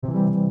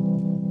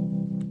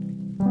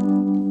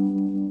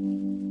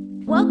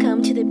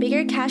Welcome to the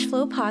Bigger Cash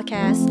Flow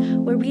podcast,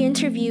 where we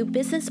interview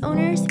business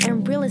owners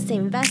and real estate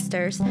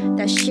investors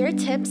that share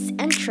tips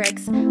and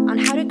tricks on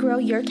how to grow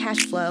your cash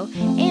flow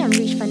and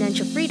reach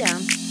financial freedom.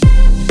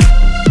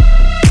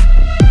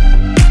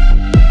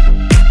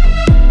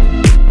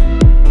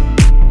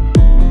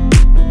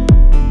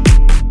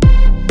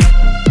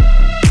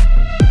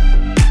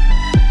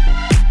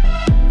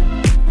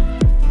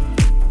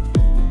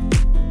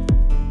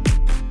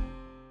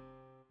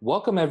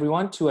 Welcome,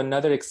 everyone, to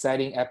another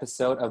exciting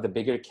episode of the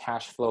Bigger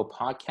Cash Flow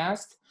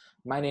podcast.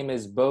 My name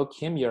is Bo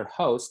Kim, your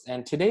host,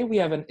 and today we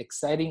have an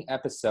exciting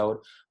episode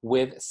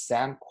with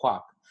Sam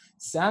Kwok.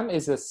 Sam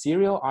is a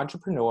serial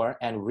entrepreneur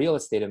and real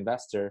estate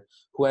investor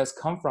who has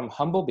come from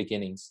humble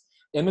beginnings.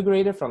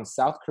 Immigrated from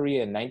South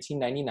Korea in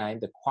 1999,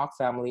 the Kwok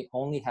family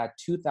only had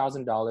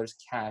 $2,000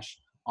 cash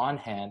on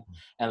hand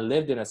and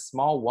lived in a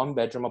small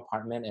one-bedroom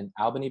apartment in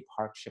Albany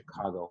Park,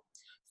 Chicago.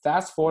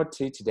 Fast forward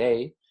to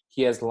today,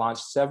 he has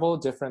launched several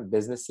different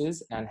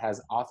businesses and has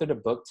authored a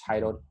book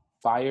titled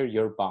Fire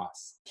Your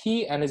Boss.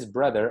 He and his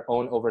brother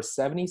own over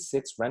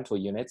 76 rental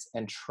units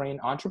and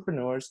train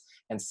entrepreneurs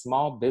and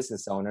small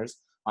business owners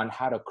on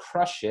how to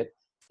crush it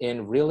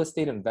in real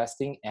estate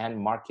investing and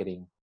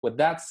marketing. With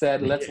that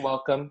said, let's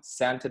welcome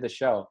Sam to the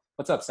show.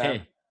 What's up,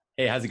 Sam?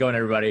 Hey, how's it going,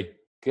 everybody?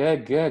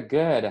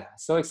 Good.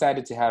 So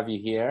excited to have you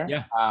here.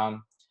 Yeah.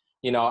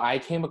 I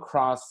came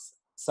across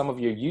some of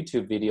your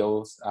YouTube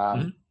videos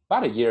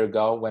about a year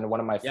ago when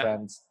one of my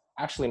friends,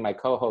 actually my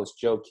co-host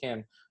Joe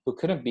Kim, who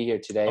couldn't be here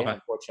today,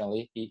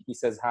 unfortunately, he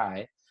says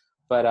hi,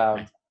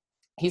 but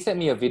he sent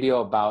me a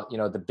video about,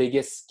 the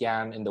biggest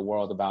scam in the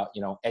world about,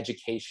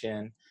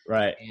 education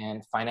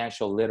and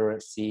financial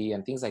literacy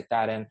and things like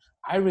that. And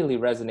I really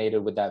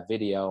resonated with that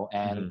video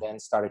and then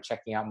started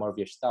checking out more of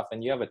your stuff.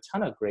 And you have a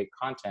ton of great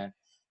content.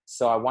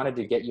 So I wanted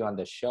to get you on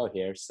the show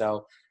here.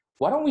 So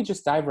why don't we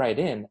just dive right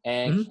in,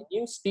 and can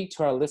you speak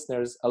to our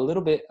listeners a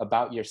little bit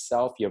about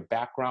yourself, your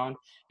background,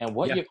 and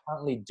what you're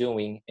currently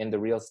doing in the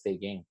real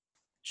estate game?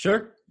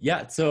 Sure.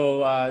 Yeah. So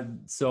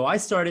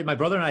my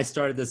brother and I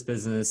started this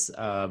business,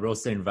 real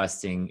estate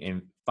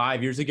investing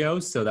 5 years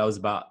ago. So that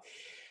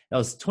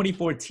was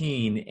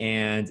 2014.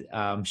 And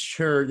I'm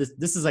sure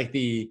this is like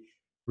the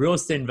real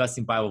estate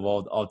investing Bible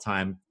of all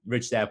time,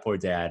 Rich Dad, Poor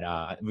Dad.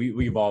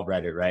 We've all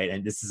read it, right?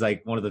 And this is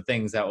like one of the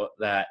things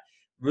that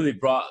really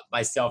brought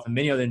myself and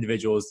many other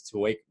individuals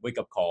to a wake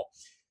up call.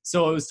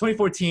 So it was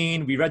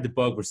 2014. We read the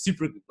book. We're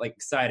super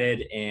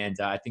excited, and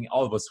I think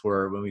all of us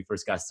were when we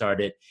first got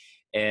started.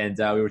 And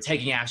we were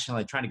taking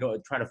action, trying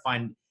to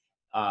find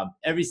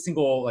every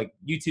single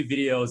YouTube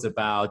videos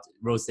about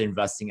real estate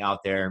investing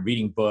out there, and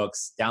reading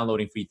books,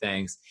 downloading free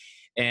things,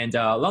 and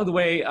along the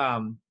way,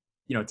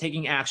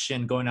 taking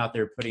action, going out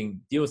there, putting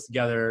deals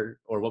together,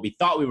 or what we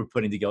thought we were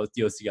putting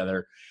deals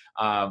together.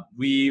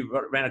 We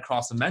ran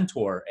across a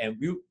mentor, and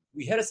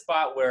we hit a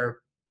spot where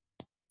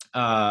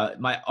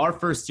our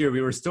first year,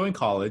 we were still in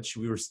college.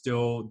 We were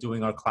still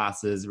doing our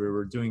classes. We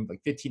were doing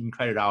 15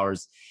 credit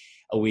hours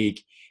a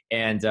week.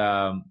 And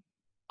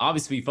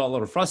obviously we felt a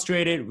little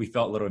frustrated. We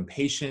felt a little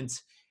impatient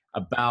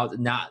about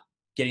not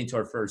getting to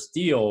our first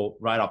deal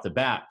right off the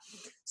bat.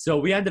 So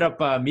we ended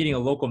up meeting a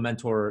local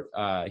mentor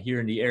here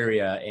in the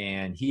area,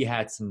 and he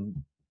had some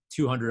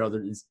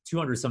 200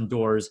 some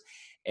doors.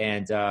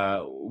 And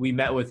we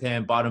met with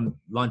him, bought him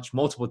lunch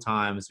multiple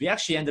times. We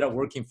actually ended up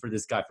working for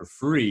this guy for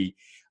free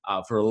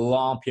for a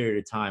long period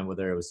of time,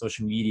 whether it was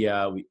social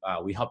media.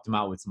 We helped him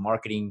out with some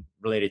marketing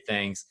related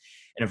things.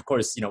 And of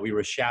course, we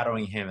were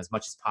shadowing him as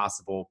much as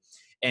possible.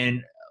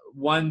 And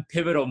one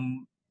pivotal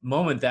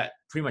moment that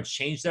pretty much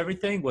changed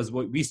everything was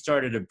what we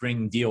started to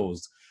bring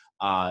deals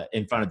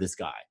in front of this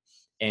guy.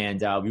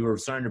 And we were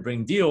starting to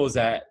bring deals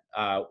that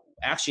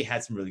actually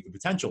had some really good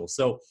potential.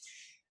 So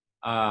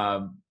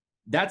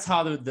that's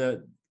how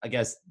the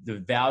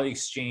value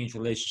exchange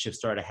relationship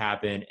started to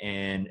happen.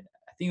 And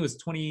I think it was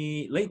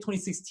late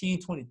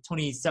 2016,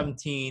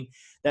 2017.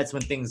 That's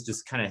when things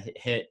just kind of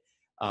hit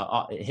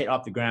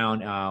off the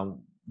ground.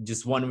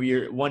 Just one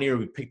year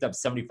we picked up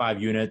 75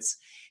 units.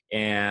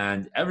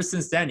 And ever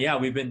since then,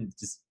 we've been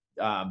just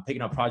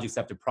picking up projects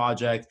after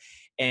project.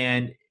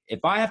 And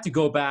if I have to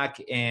go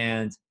back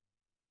and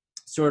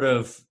sort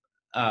of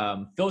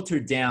filter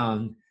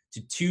down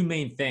to two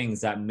main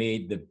things that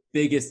made the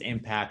biggest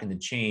impact and the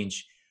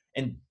change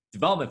and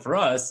development for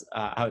us,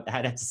 I'd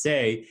have to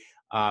say,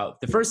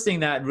 the first thing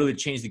that really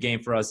changed the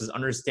game for us is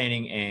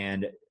understanding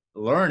and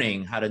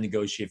learning how to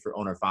negotiate for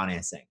owner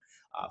financing.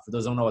 For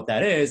those who don't know what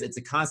that is, it's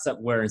a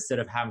concept where instead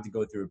of having to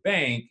go through a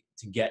bank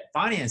to get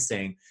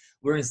financing,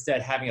 we're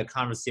instead having a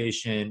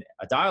conversation,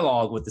 a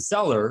dialogue with the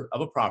seller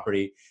of a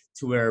property,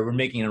 to where we're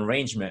making an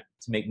arrangement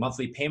to make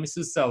monthly payments to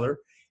the seller,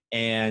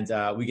 and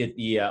we get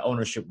the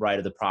ownership right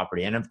of the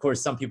property. And of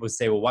course, some people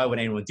say, well, why would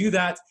anyone do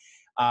that?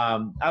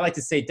 I like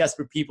to say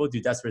desperate people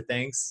do desperate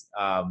things.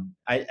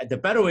 The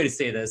better way to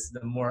say this,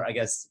 the more,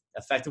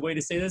 effective way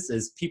to say this,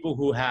 is people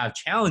who have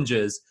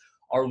challenges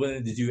are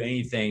willing to do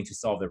anything to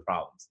solve their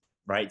problems,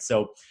 right?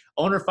 So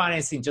owner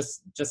financing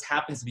just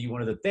happens to be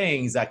one of the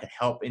things that can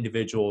help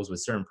individuals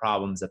with certain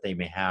problems that they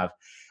may have.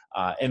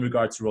 in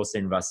regards to real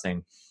estate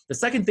investing. The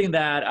second thing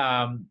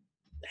that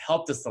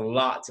helped us a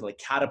lot to like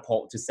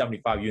catapult to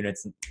 75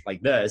 units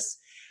like this,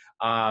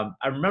 I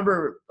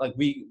remember like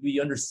we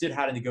understood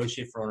how to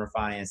negotiate for owner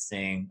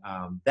financing.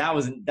 That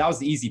was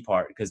the easy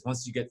part, because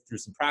once you get through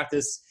some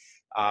practice,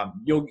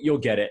 you'll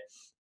get it.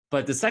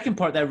 But the second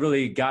part that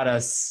really got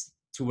us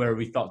to where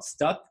we felt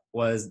stuck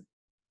was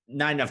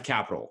not enough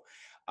capital.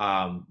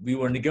 We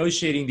were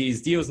negotiating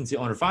these deals into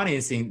owner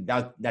financing.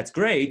 That's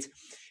great,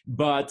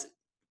 but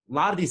a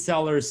lot of these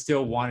sellers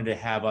still wanted to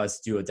have us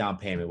do a down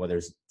payment, whether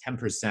it's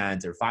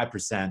 10% or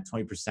 5%,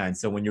 20%.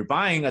 So when you're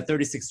buying a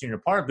 36-unit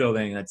apartment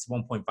building that's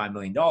 $1.5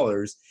 million,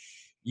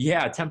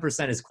 yeah,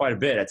 10% is quite a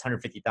bit. That's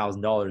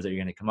 $150,000 that you're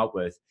going to come up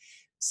with.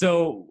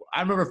 So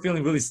I remember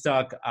feeling really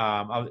stuck.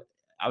 I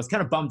was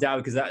kind of bummed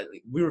out because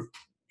we were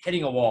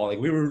hitting a wall. Like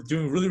we were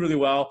doing really, really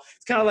well.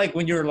 It's kind of like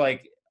when you're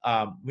like,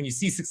 when you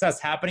see success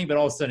happening, but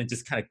all of a sudden it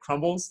just kind of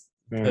crumbles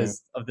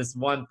because of this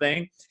one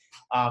thing.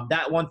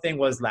 That one thing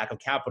was lack of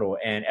capital,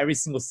 and every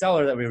single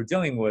seller that we were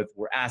dealing with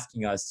were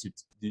asking us to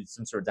do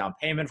some sort of down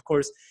payment. Of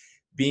course,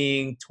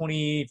 being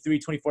 23,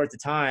 24 at the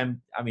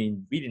time, I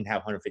mean, we didn't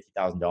have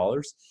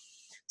 $150,000.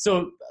 So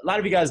a lot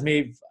of you guys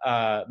may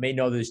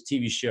know this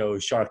TV show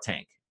Shark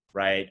Tank,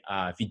 right?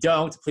 If you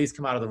don't, please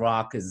come out of the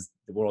rock, because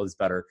the world is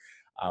better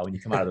when you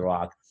come out of the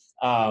rock.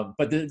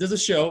 But there's a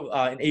show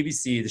in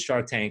ABC, the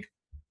Shark Tank.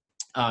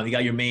 You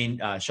got your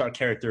main shark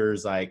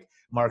characters like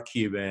Mark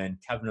Cuban,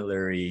 Kevin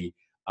O'Leary,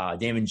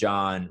 Daymond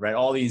John, right?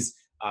 All these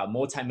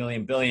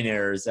multi-million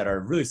billionaires that are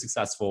really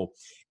successful.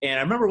 And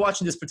I remember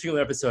watching this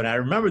particular episode, and I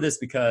remember this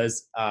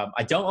because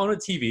I don't own a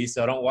TV,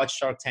 so I don't watch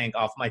Shark Tank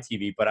off my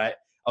TV, but I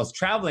was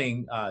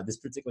traveling this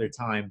particular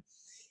time,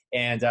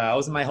 and I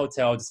was in my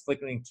hotel just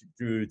flickering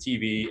through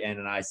TV, and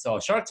then I saw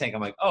Shark Tank.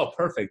 I'm like, oh,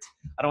 perfect.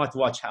 I don't have to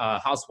watch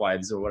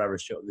Housewives or whatever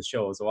the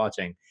show I was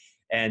watching.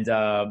 And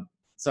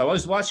so I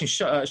was watching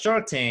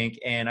Shark Tank,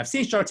 and I've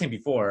seen Shark Tank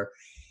before,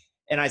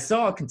 and I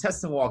saw a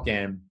contestant walk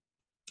in,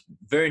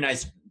 very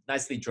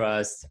nicely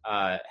dressed,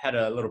 had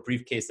a little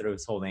briefcase that I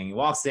was holding. He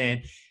walks in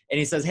and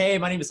he says, hey,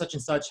 my name is such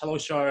and such. Hello,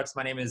 Sharks.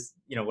 My name is,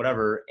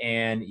 whatever.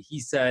 And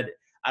he said,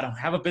 I don't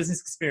have a business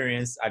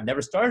experience. I've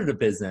never started a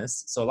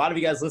business. So a lot of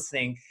you guys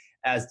listening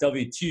as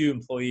W-2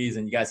 employees,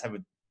 and you guys have a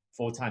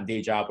full-time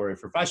day job or a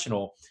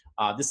professional,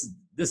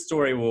 this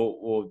story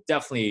will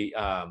definitely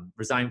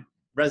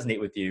resonate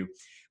with you.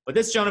 But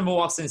this gentleman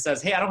walks in and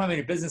says, hey, I don't have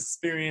any business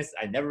experience.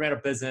 I never ran a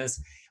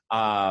business.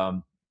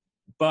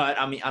 But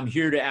I'm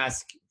here to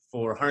ask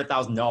for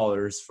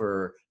 $100,000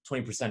 for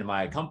 20% of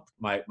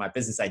my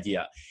business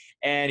idea.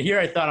 And here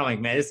I thought, I'm like,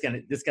 man,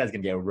 this guy's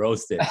gonna get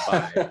roasted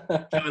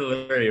by Kevin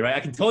O'Leary, right? I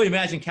can totally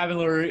imagine Kevin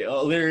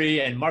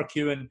O'Leary and Mark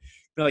Cuban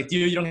be like,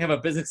 dude, you don't have a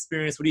business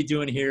experience. What are you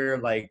doing here?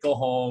 Like, go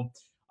home.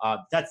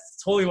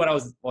 That's totally what I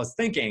was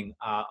thinking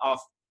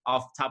off the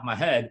top of my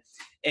head.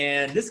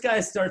 And this guy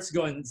starts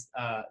going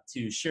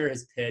to share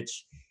his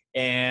pitch,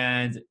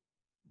 and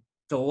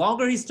the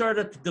longer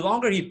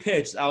he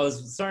pitched, I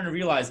was starting to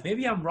realize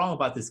maybe I'm wrong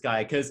about this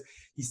guy, because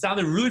he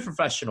sounded really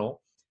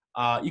professional.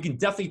 You can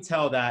definitely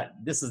tell that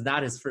this is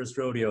not his first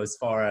rodeo as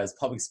far as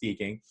public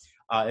speaking.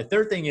 The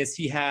third thing is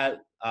he had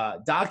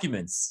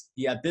documents,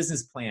 he had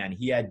business plan,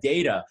 he had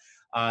data.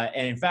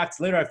 And in fact,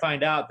 later I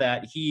find out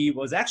that he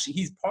was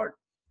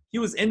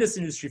in this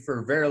industry for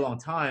a very long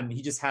time.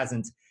 He just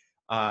hasn't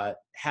he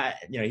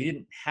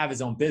didn't have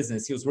his own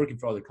business. He was working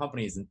for other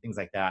companies and things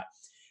like that.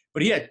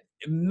 But he had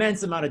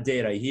immense amount of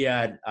data. He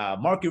had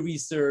market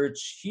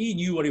research. He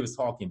knew what he was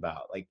talking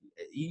about. Like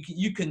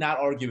you could not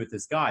argue with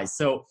this guy.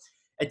 So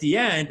at the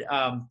end,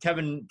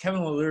 Kevin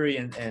O'Leary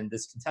and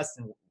this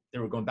contestant, they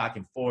were going back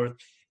and forth.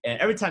 And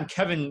every time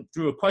Kevin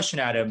threw a question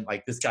at him,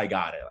 like this guy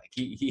got it. Like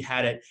he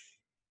had it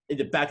in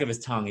the back of his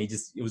tongue. It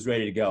was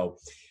ready to go.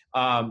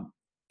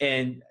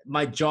 And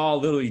my jaw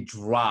literally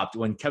dropped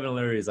when Kevin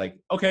O'Leary is like,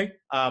 okay,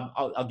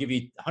 I'll give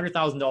you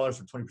 $100,000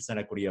 for 20%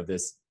 equity of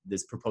this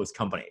proposed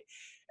company.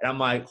 And I'm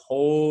like,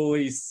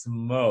 holy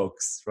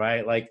smokes,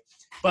 right? Like,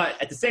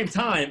 but at the same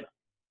time,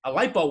 a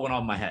light bulb went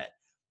on my head.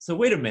 So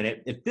wait a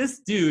minute, if this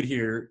dude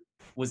here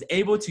was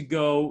able to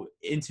go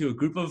into a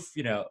group of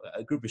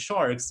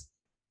sharks,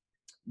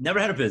 never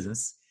had a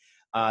business,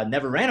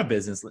 never ran a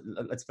business,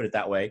 let's put it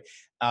that way,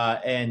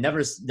 and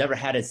never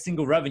had a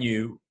single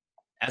revenue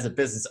as a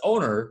business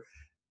owner,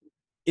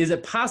 is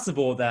it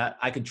possible that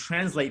I could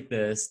translate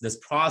this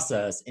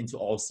process into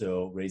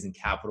also raising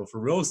capital for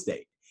real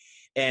estate?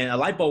 And a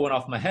light bulb went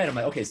off my head. I'm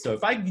like, okay, so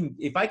if I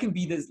can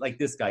be this like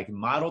this guy, I can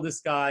model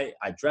this guy,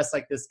 I dress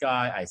like this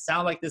guy, I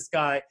sound like this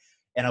guy,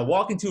 and I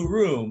walk into a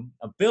room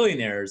of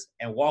billionaires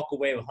and walk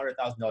away with a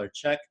 $100,000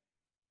 check,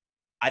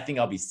 I think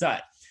I'll be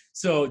set.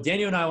 So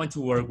Daniel and I went to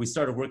work. We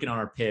started working on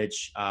our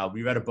pitch.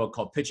 We read a book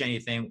called Pitch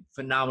Anything,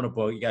 phenomenal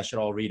book. You guys should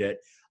all read it,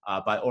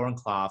 by Oren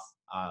Klaff,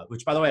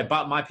 which, by the way, I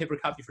bought my paper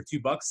copy for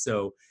 $2.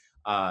 So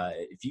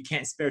if you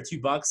can't spare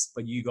 $2,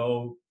 but you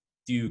go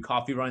do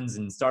coffee runs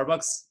in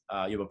Starbucks,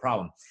 you have a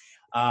problem.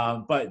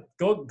 But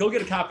go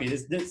get a copy.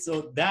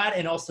 So that,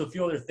 and also a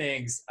few other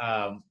things.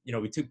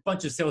 We took a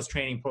bunch of sales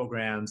training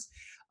programs,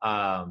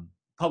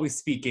 public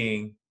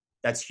speaking,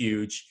 That's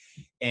huge.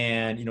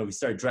 And, we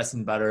started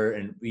dressing better,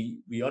 and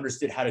we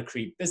understood how to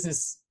create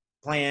business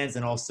plans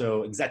and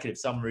also executive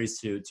summaries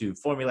to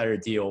formulate a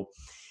deal.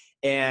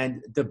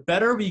 And the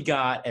better we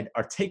got at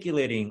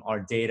articulating our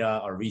data,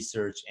 our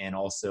research, and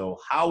also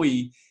how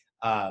we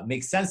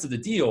make sense of the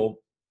deal,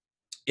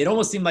 it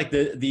almost seemed like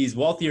these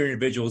wealthier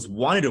individuals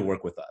wanted to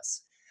work with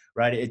us,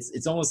 right?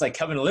 It's almost like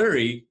Kevin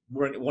O'Leary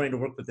wanting to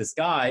work with this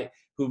guy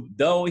who,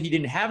 though he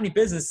didn't have any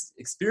business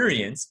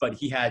experience, but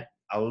he had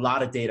a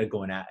lot of data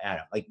going at him.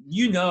 Like,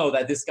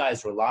 that this guy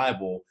is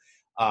reliable,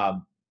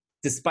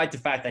 despite the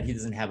fact that he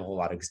doesn't have a whole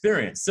lot of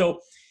experience. So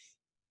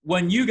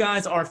when you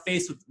guys are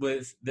faced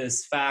with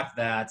this fact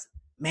that,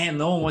 man,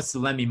 no one wants to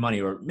lend me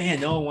money, or man,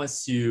 no one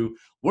wants to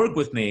work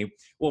with me.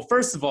 Well,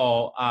 first of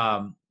all,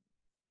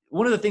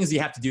 one of the things you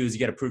have to do is you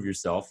got to prove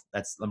yourself.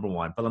 That's number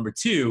one. But number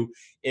two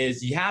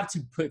is you have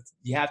to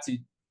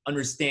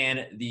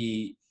understand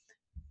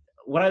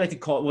what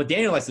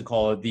Daniel likes to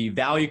call it, the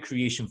value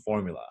creation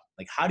formula.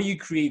 Like, how do you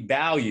create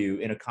value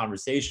in a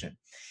conversation?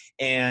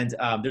 And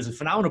there's a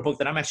phenomenal book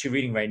that I'm actually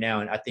reading right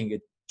now, and I think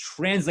it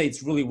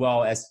translates really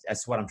well as to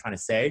what I'm trying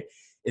to say.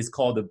 It's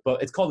called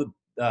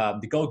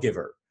The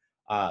Go-Giver.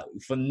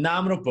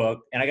 Phenomenal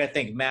book, and I got to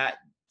thank Matt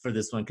for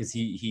this one because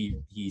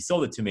he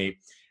sold it to me.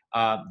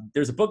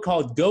 There's a book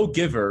called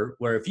Go-Giver,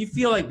 where if you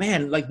feel like,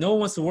 man, like no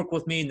one wants to work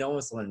with me, no one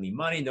wants to lend me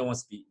money, no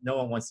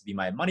one wants to be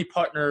my money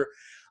partner.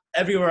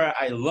 Everywhere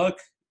I look,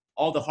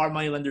 all the hard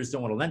money lenders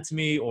don't want to lend to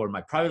me, or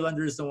my private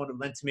lenders don't want to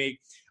lend to me.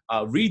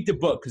 Read the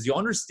book, because you'll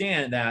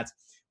understand that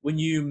when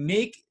you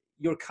make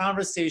your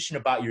conversation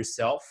about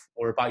yourself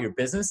or about your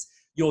business,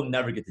 you'll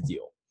never get the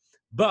deal.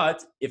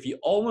 But if you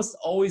almost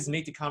always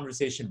make the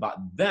conversation about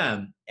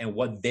them and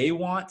what they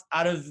want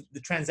out of the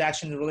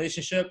transaction and the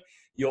relationship,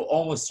 you'll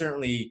almost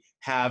certainly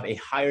have a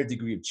higher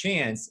degree of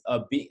chance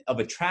of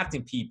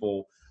attracting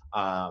people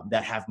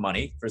that have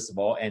money, first of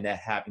all, and that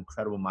have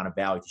incredible amount of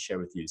value to share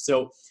with you.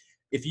 So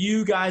if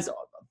you guys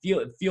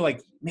feel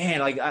like, man,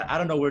 like I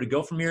don't know where to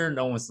go from here,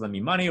 no one wants to lend me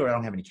money, or I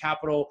don't have any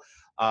capital,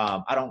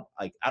 I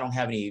don't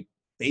have any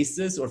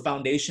basis or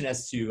foundation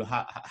as to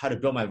how to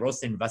build my real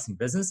estate investing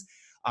business,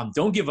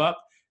 don't give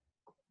up.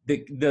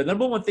 The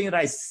number one thing that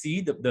I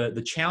see,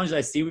 the challenge that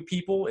I see with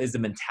people is the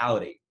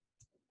mentality.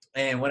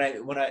 And what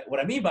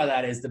I mean by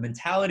that is the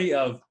mentality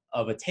of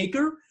a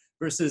taker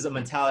versus a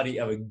mentality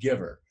of a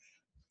giver.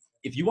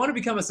 If you want to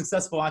become a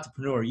successful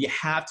entrepreneur, you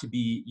have to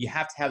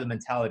have the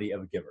mentality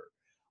of a giver.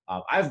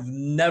 I've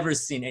never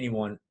seen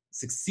anyone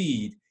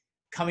succeed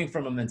coming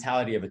from a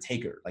mentality of a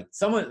taker. Like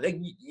someone,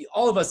 like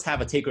all of us have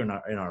a taker in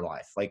our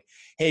life. Like,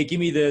 hey, give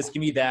me this,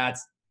 give me that,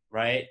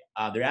 right?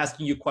 They're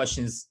asking you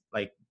questions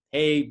like,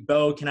 hey,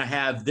 Bo, can I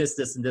have this,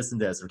 this, and this, and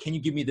this? Or can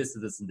you give me this,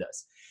 and this, and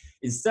this?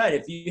 Instead,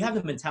 if you have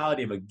the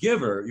mentality of a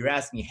giver, you're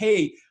asking,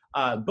 hey,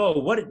 Bo,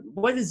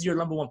 what is your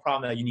number one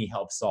problem that you need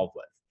help solve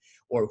with?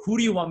 Or who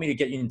do you want me to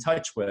get you in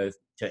touch with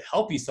to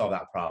help you solve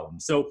that problem?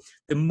 So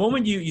the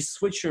moment you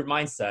switch your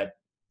mindset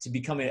to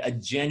becoming a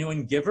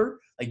genuine giver,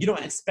 like you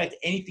don't expect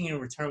anything in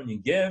return when you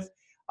give,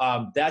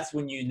 that's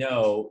when you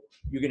know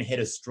you're gonna hit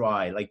a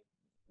stride. Like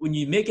when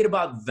you make it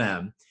about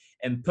them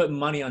and put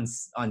money on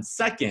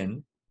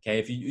second, okay,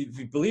 if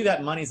you believe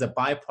that money is a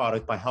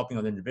byproduct by helping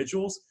other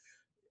individuals,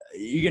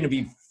 you're gonna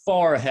be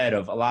far ahead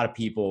of a lot of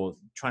people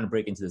trying to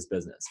break into this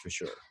business for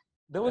sure.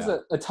 There was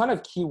a ton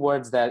of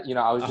keywords that,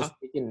 I was just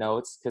taking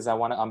notes because I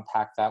want to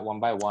unpack that one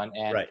by one.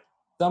 And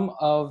some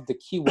of the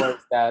keywords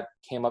that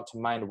came up to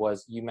mind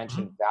was you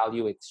mentioned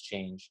value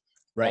exchange.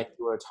 Right. Like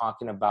you were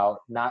talking about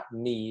not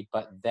me,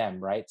 but them,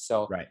 right?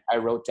 So I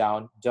wrote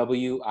down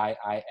WIIFT.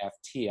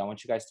 I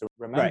want you guys to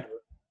remember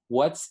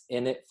what's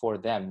in it for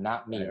them,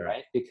 not me,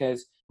 right?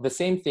 Because the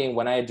same thing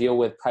when I deal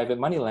with private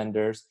money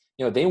lenders,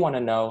 they want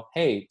to know,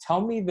 hey,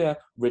 tell me the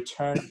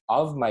return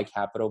of my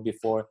capital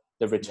before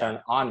the return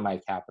on my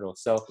capital.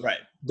 So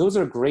those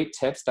are great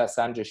tips that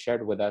Sam just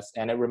shared with us.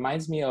 And it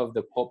reminds me of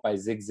the quote by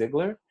Zig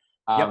Ziglar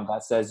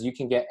that says, you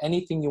can get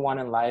anything you want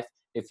in life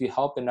if you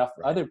help enough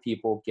other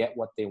people get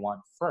what they want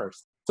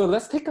first. So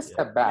let's take a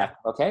step back.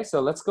 Okay. So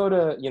let's go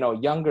to,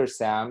 younger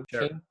Sam,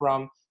 came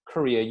from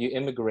Korea, you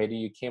immigrated,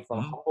 you came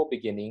from humble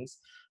beginnings.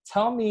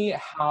 Tell me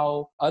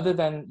how, other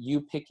than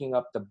you picking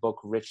up the book,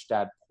 Rich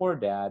Dad, Poor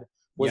Dad,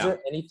 was there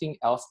anything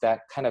else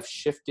that kind of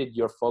shifted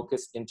your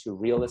focus into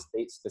real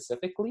estate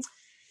specifically?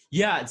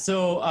 Yeah.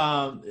 So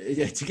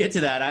to get to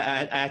that,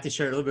 I have to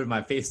share a little bit of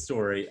my faith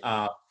story.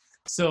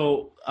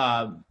 So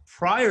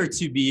prior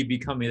to me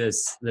becoming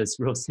this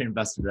real estate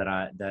investor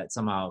that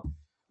somehow,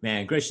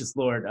 man, gracious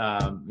Lord,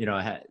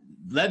 had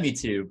led me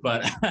to,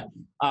 but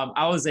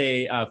I was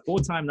a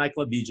full-time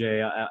nightclub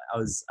DJ. I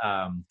was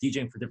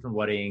DJing for different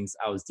weddings.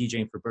 I was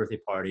DJing for birthday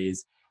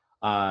parties.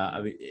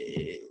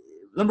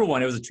 Number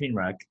one, it was a train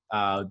wreck,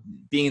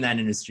 being in that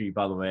industry,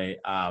 by the way.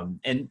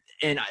 And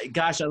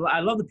gosh,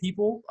 I love the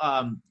people.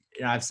 I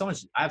have so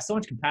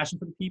much compassion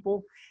for the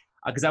people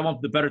because I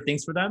want the better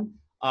things for them.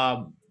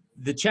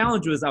 The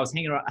challenge was I was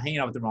hanging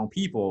out with the wrong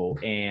people,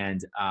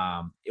 and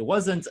it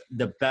wasn't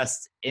the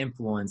best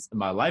influence in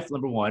my life,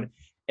 number one.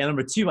 And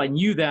number two, I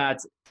knew that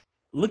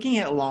looking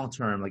at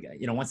long-term, like,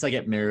 once I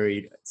get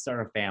married,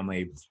 start a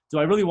family, do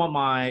I really want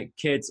my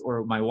kids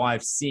or my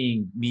wife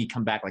seeing me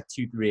come back like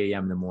 2, 3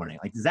 a.m. in the morning?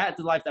 Like, is that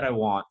the life that I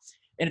want?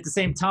 And at the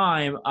same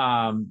time,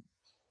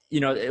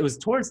 it was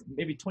towards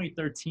maybe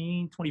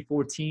 2013,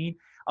 2014.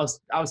 I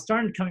was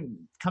starting to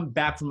come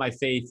back from my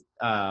faith,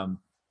 to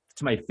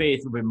my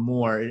faith a bit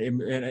more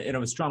in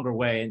a stronger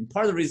way. And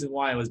part of the reason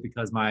why was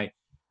because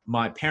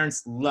my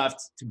parents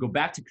left to go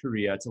back to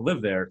Korea to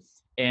live there.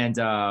 And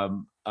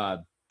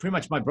pretty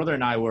much my brother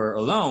and I were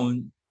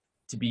alone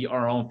to be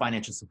our own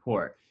financial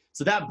support.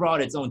 So that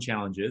brought its own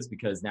challenges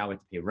because now we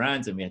have to pay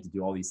rent and we have to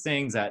do all these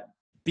things that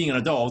being an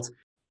adult,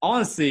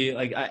 honestly,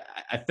 like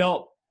I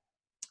felt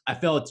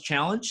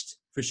challenged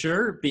for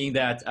sure, being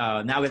that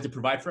now we have to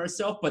provide for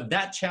ourselves. But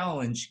that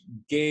challenge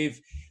gave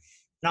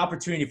an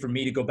opportunity for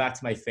me to go back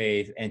to my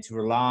faith and to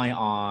rely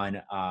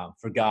on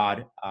for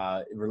God,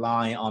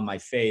 rely on my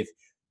faith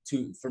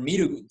for me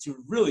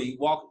to really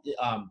walk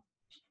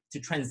to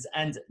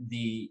transcend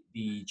the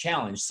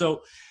challenge.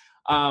 So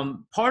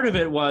part of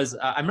it was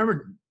I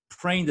remember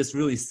praying this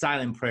really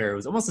silent prayer. It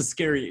was almost a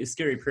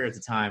scary prayer at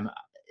the time.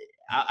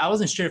 I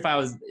wasn't sure if I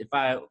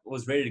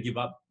was ready to give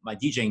up my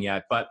DJing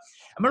yet, but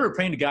I remember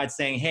praying to God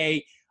saying,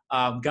 hey,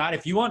 God,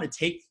 if you want to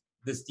take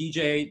this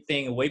DJ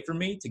thing away from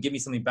me to give me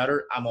something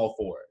better, I'm all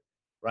for it.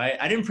 Right?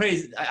 I didn't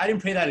pray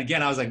that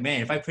again. I was like,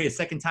 man, if I pray a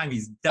second time,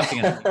 he's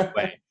definitely going to take it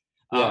away.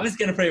 Yeah. I'm just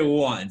going to pray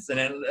once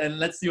and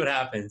let's see what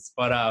happens.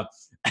 But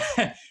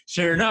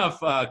sure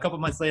enough, a couple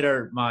months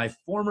later, my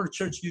former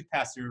church youth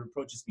pastor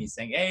approaches me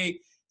saying, hey,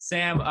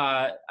 Sam,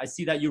 I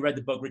see that you read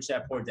the book, Rich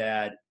Dad, Poor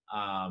Dad.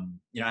 I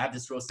have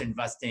this real estate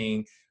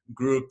investing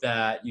group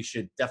that you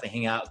should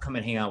definitely come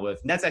and hang out with.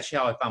 And that's actually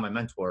how I found my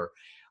mentor.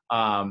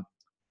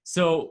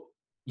 So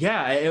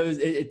yeah,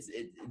 it's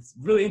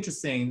really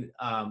interesting.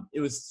 It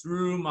was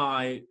through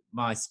my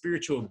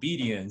spiritual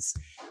obedience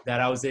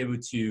that I was able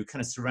to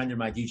kind of surrender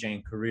my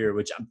DJing career,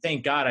 which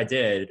thank God I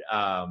did.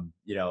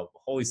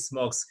 Holy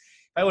smokes,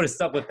 if I would have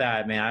stuck with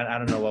that, man, I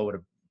don't know what would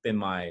have been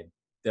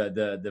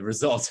the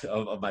result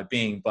of my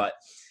being. But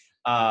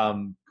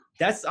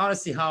that's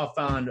honestly how I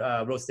found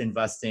real estate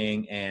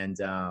investing. And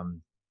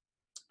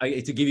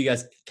to give you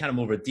guys kind of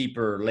more of a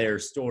deeper layer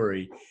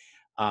story.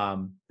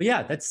 But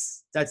yeah,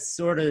 that's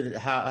sort of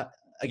how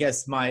I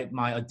guess my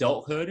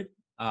adulthood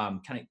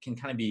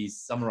can be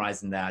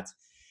summarized in that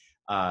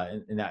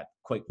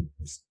quick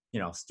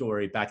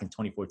story back in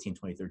 2014,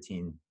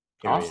 2013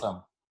 period.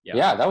 Awesome.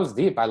 Yeah, that was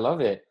deep. I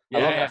love it. I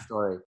love that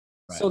story.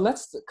 Right. So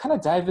let's kind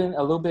of dive in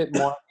a little bit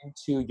more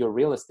into your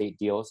real estate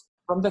deals.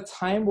 From the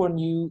time when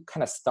you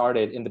kind of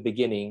started in the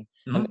beginning,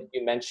 mm-hmm. and then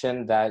you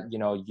mentioned that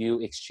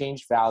you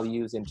exchange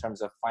values in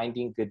terms of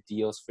finding good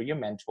deals for your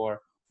mentor,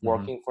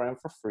 working mm-hmm. for him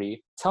for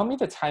free. Tell me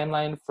the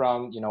timeline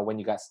from, when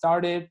you got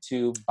started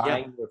to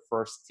buying your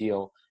first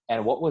deal,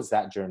 and what was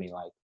that journey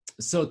like?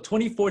 So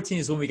 2014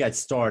 is when we got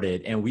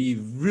started, and we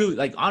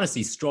really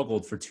honestly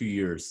struggled for 2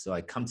 years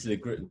to come to the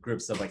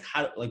grips of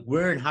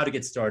where and how to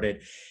get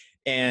started.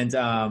 And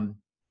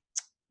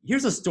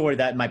here's a story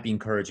that might be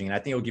encouraging, and I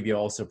think it'll give you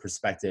also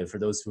perspective for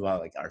those who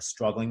are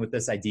struggling with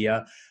this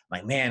idea.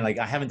 Man,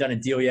 I haven't done a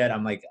deal yet.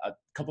 I'm a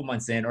couple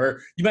months in,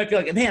 or you might be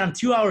like, man, I'm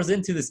 2 hours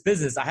into this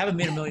business. I haven't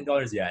made $1 million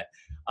yet.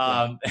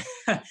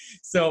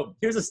 So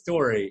here's a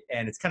story,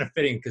 and it's kind of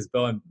fitting because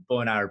Bo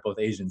and I are both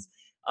Asians.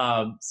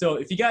 So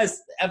if you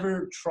guys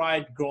ever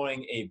tried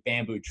growing a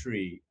bamboo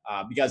tree,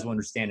 you guys will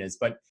understand this.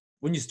 But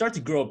when you start to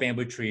grow a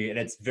bamboo tree at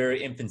its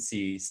very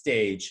infancy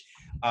stage,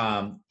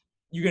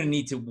 you're going to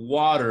need to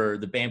water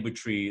the bamboo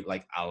tree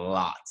a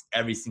lot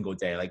every single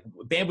day.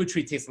 Bamboo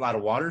tree takes a lot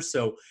of water.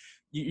 So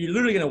you're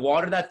literally going to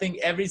water that thing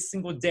every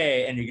single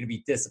day, and you're going to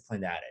be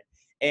disciplined at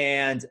it.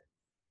 And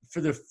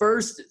for the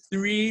first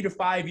 3 to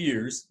 5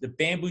 years, the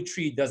bamboo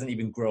tree doesn't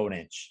even grow an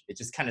inch. It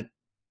just kind of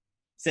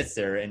sits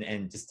there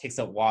and just takes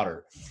up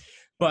water.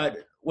 But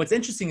what's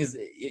interesting is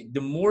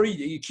the more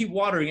you keep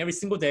watering every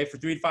single day for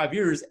 3 to 5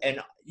 years, and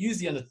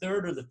usually on the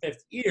 3rd or the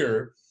 5th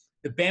year,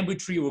 the bamboo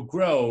tree will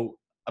grow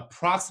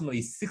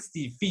approximately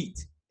 60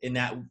 feet in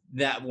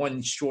that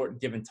one short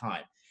given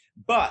time.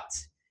 But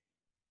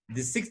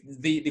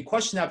the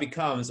question now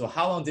becomes, well,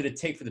 how long did it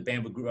take for the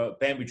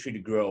bamboo tree to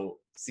grow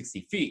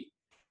 60 feet?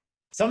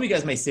 Some of you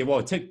guys may say, well,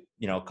 it took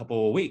a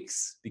couple of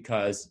weeks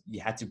because you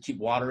had to keep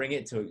watering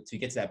it to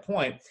get to that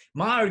point.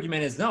 My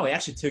argument is no, it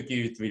actually took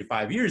you 3 to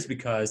 5 years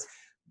because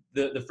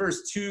the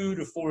first 2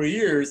 to 4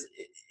 years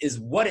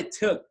is what it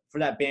took for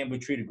that bamboo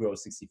tree to grow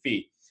 60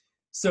 feet.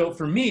 So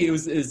for me, it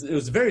was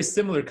a very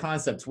similar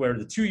concept where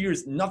the 2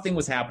 years, nothing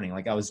was happening.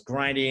 I was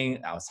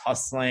grinding, I was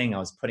hustling, I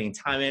was putting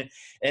time in.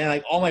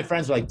 And all my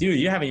friends were like, dude,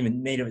 you haven't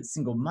even made a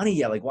single money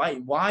yet.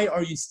 Why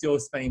are you still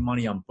spending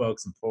money on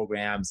books and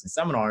programs and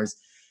seminars?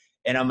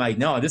 And I'm like,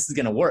 no, this is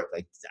going to work.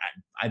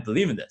 I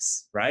believe in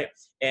this. Right.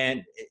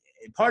 And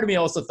part of me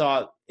also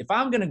thought, if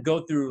I'm going to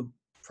go through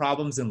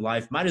problems in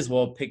life, might as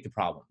well pick the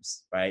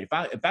problems. Right.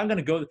 If I'm going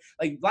to go,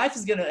 life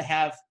is going to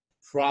have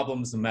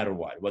problems no matter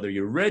what, whether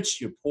you're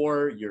rich, you're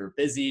poor, you're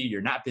busy,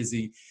 you're not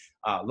busy,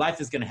 life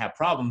is going to have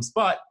problems,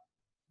 but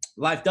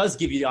life does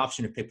give you the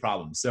option to pick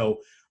problems. So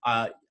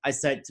I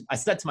said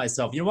to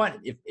myself, you know what?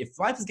 If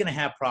life is going to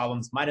have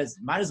problems, might as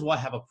well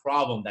have a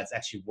problem that's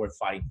actually worth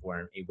fighting for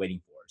and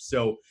waiting for.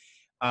 So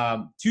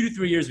 2 to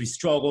 3 years, we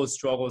struggled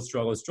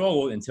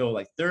until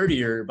like third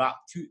year, about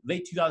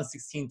late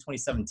 2016,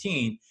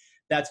 2017.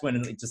 That's when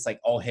it just like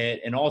all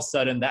hit. And all of a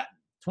sudden that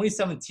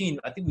 2017,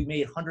 I think we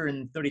made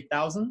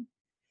 130,000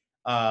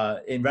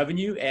 in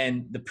revenue.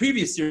 And the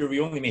previous year, we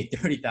only made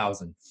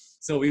 30,000.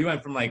 So we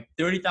went from like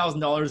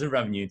 $30,000 in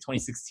revenue in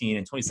 2016,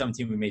 and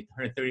 2017 we made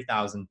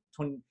 130,000.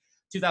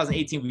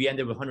 2018 we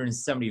ended with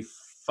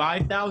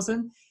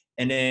 175,000,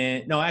 and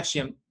then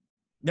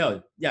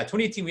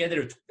 2018 we ended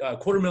with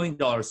 $250,000,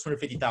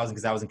 250,000,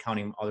 because I wasn't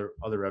counting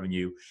other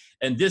revenue.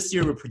 And this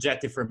year we're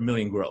projected for $1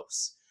 million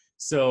gross.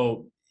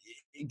 So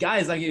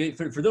guys, like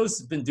for those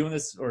who've been doing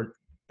this or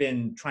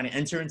been trying to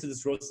enter into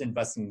this real estate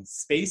investing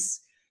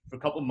space for a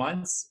couple of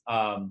months,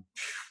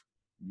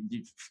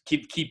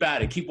 keep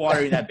at it. Keep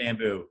watering that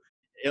bamboo.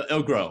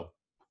 It'll grow.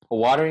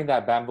 Watering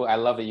that bamboo. I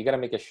love it. You got to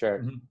make a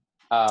shirt. Mm-hmm.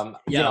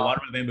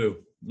 Water my bamboo.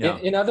 Yeah.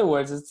 In other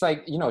words, it's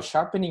like,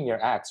 sharpening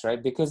your axe,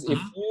 right? Because if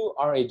you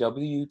are a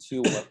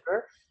W-2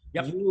 worker,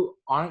 you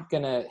aren't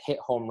going to hit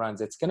home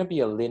runs. It's going to be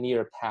a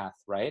linear path,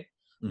 right?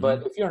 Mm-hmm.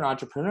 But if you're an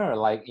entrepreneur,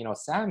 like,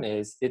 Sam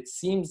is, it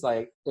seems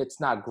like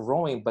it's not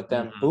growing, but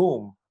then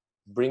boom,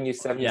 bring you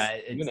 70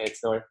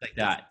 units or like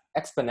that.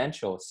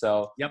 Exponential.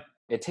 So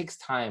it takes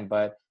time,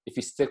 but if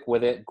you stick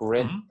with it,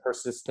 grit,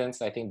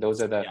 persistence, I think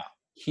those are the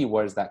key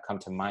words that come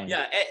to mind.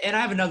 Yeah. And I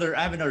have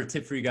another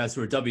tip for you guys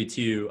who are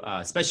W-2,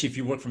 especially if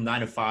you work from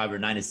 9 to 5 or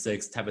 9 to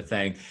 6 type of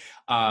thing.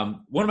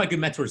 One of my good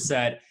mentors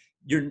said,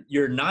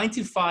 your 9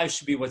 to 5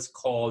 should be what's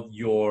called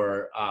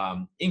your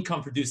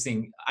income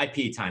producing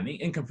IPA time,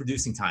 income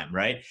producing time,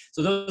 right?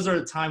 So those are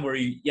the time where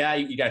you got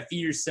to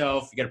feed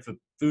yourself, you got to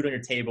put food on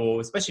your table,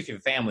 especially if you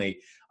have a family.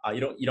 You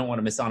don't want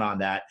to miss out on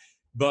that.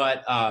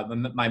 But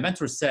my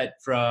mentor said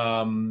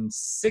from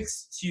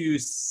 6 to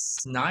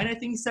 9, I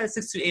think he said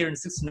 6 to 8 or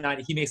 6 to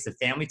 9, he makes the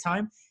family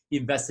time. He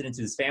invested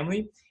into his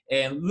family,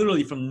 and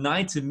literally from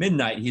 9 to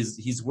midnight,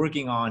 he's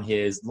working on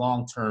his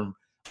long-term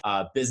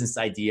business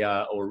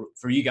idea, or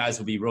for you guys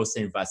will be real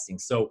estate investing.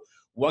 So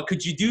what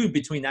could you do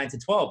between 9 to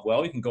 12?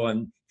 Well, you can go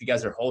and, if you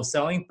guys are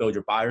wholesaling, build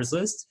your buyers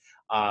list.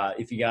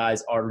 If you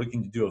guys are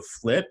looking to do a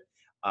flip,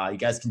 you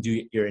guys can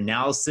do your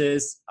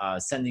analysis,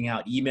 sending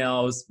out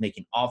emails,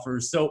 making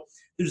offers. So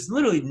there's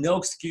literally no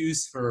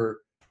excuse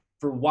for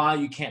why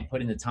you can't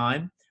put in the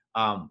time.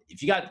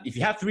 If you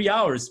have 3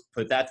 hours,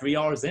 put that 3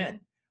 hours in.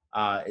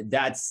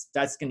 That's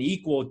going to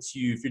equal to,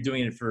 if you're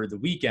doing it for the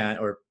weekend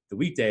or the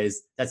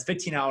weekdays, that's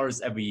 15 hours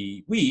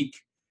every week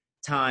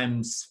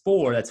times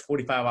 4. That's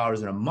 45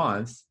 hours in a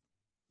month.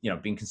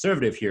 Being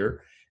conservative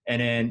here. And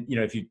then,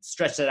 if you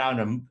stretch that out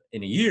in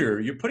a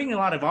year, you're putting a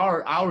lot of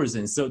hours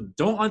in. So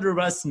don't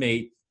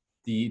underestimate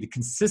the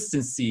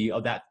consistency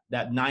of that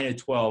 9 to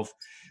 12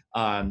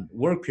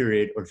 work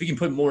period. Or if you can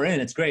put more in,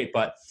 it's great.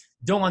 But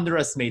don't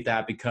underestimate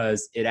that,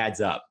 because it adds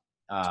up.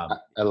 I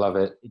love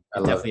it. It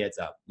definitely adds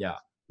up. Yeah.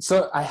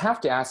 So I have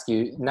to ask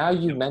you, now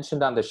you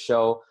mentioned on the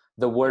show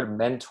the word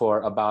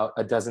mentor about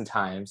a dozen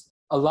times.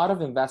 A lot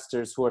of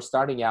investors who are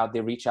starting out, they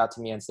reach out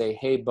to me and say,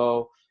 hey,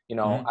 Bo,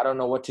 I don't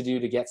know what to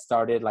do to get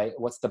started. Like,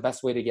 what's the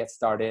best way to get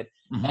started?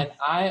 Mm-hmm. And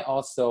I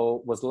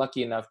also was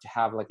lucky enough to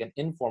have like an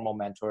informal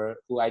mentor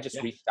who I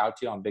just reached out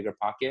to on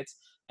BiggerPockets.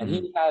 And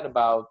he had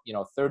about,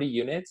 30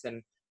 units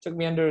and took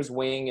me under his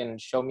wing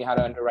and showed me how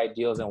to underwrite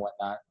deals and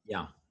whatnot.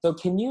 Yeah. So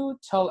can you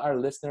tell our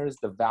listeners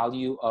the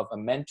value of a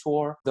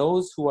mentor,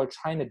 those who are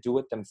trying to do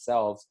it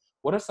themselves?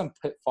 What are some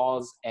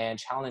pitfalls and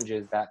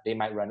challenges that they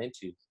might run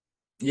into?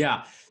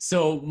 Yeah.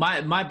 So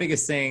my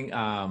biggest thing,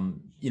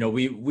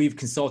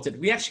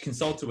 we actually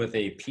consulted with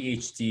a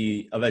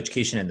PhD of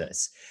education in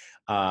this.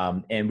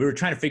 And we were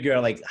trying to figure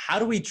out, like, how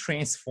do we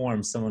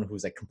transform someone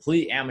who's like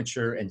complete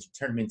amateur and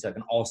turn them into like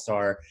an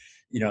all-star,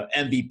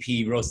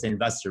 MVP real estate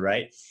investor,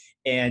 right?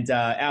 And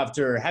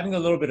after having a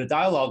little bit of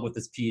dialogue with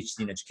this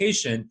PhD in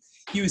education,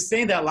 he was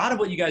saying that a lot of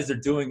what you guys are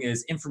doing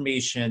is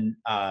information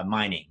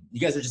mining. You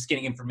guys are just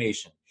getting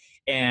information.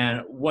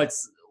 And what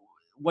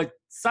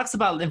sucks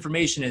about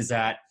information is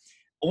that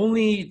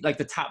only like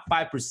the top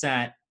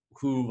 5%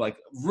 who like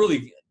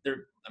really,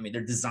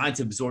 they're designed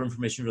to absorb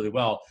information really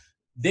well.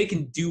 They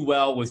can do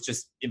well with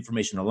just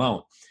information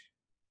alone.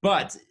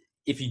 But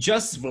if you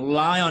just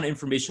rely on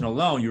information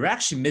alone, you're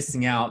actually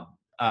missing out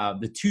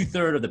the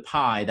 2/3 of the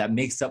pie that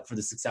makes up for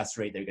the success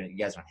rate that you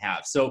guys are going to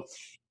have. So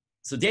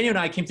Daniel and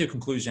I came to a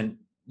conclusion.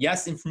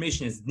 Yes,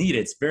 information is needed.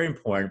 It's very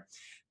important.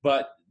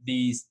 But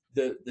the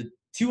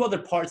two other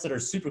parts that are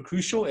super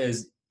crucial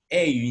is,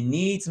 you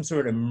need some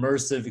sort of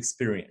immersive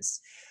experience.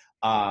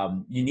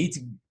 You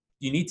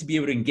need to be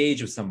able to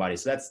engage with somebody.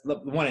 So that's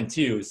 1 and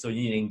 2. So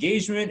you need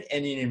engagement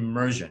and you need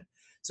immersion.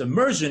 So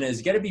immersion is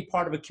you got to be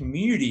part of a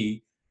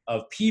community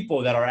of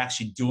people that are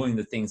actually doing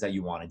the things that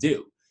you want to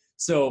do.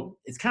 So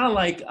it's kind of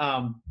like,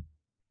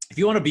 if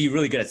you want to be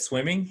really good at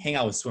swimming, hang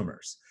out with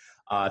swimmers.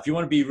 If you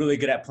want to be really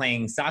good at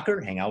playing soccer,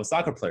 hang out with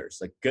soccer players,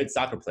 like good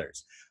soccer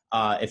players.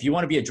 If you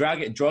want to be a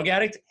drug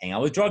addict, hang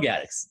out with drug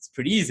addicts. It's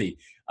pretty easy.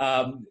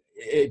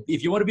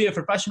 if you want to be a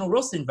professional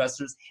real estate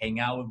investor, hang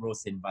out with real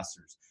estate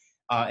investors.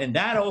 And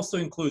that also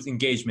includes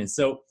engagement.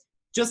 So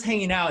just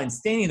hanging out and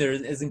standing there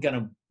isn't going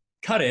to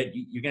cut it.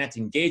 You're going to have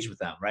to engage with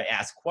them, right?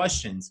 Ask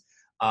questions,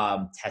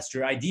 test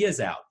your ideas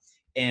out.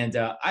 And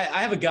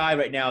I have a guy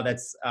right now that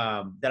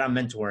I'm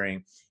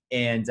mentoring,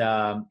 and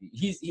I'm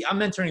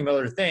mentoring him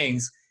other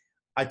things.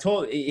 And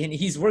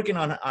he's working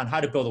on how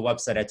to build a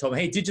website. I told him,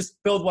 hey, dude,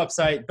 just build a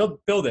website,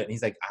 build it. And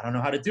he's like, I don't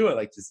know how to do it.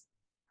 Like, just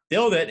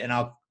build it and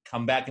I'll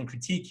come back and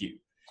critique you.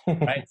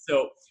 Right.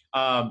 So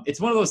it's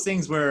one of those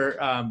things where,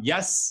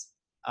 yes,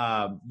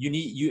 I'm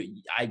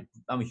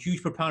a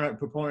huge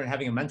proponent of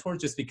having a mentor,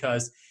 just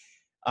because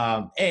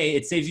A,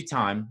 it saves you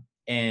time,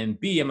 and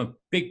B, I'm a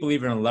big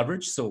believer in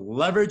leverage. So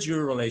leverage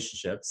your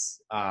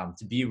relationships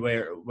to be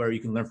where you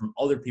can learn from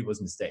other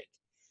people's mistakes.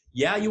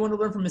 Yeah, you want to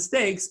learn from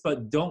mistakes,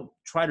 but don't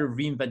try to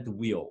reinvent the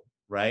wheel,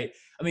 right?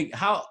 I mean,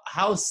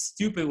 how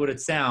stupid would it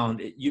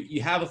sound?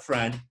 You have a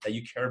friend that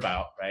you care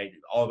about, right?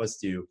 All of us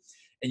do.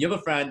 And you have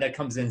a friend that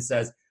comes in and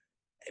says,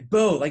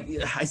 Bo, like,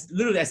 I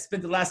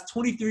spent the last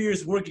 23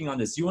 years working on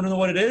this. You want to know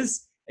what it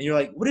is? And you're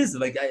like, what is it?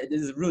 Like,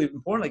 is it really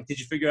important? Like, did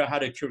you figure out how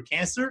to cure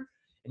cancer?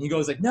 And he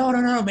goes like, no,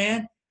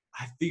 man.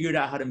 I figured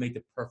out how to make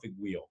the perfect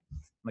wheel.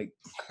 I'm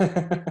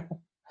like,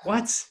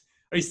 what?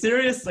 Are you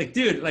serious? Like,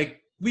 dude, like,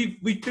 we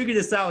figured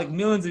this out like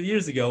millions of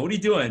years ago. What are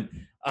you doing?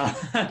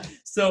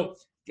 So,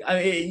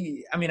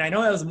 I mean, I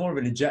know that was more of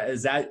an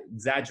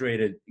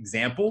exaggerated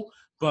example,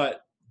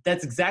 but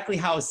that's exactly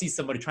how I see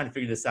somebody trying to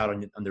figure this out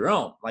on their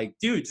own. Like,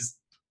 dude, just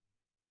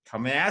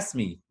come and ask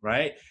me,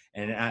 right?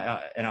 And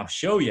I'll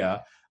show you,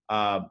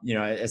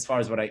 as far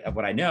as what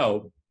I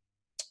know.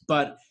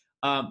 But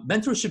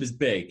mentorship is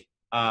big.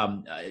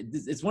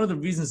 It's one of the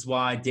reasons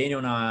why Daniel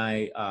and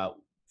I,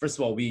 first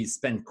of all, we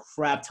spend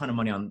crap ton of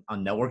money on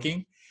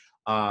networking.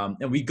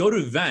 And we go to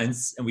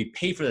events and we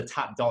pay for the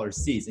top dollar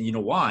seats. And you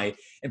know why?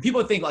 And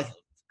people think like,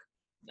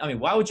 I mean,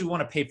 why would you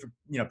want to pay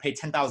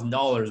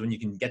 $10,000 when you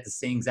can get the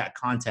same exact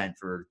content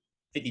for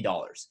 $50?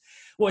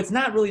 Well, it's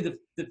not really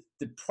the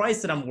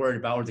price that I'm worried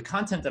about or the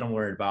content that I'm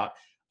worried about.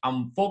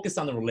 I'm focused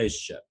on the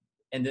relationship.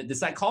 And the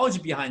psychology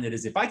behind it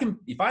is if I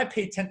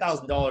pay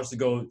 $10,000 to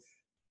go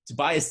to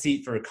buy a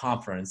seat for a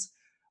conference,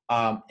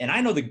 and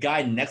I know the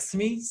guy next to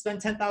me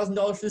spent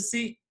 $10,000 for the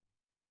seat,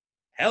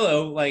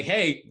 hello, like,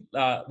 hey,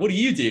 what do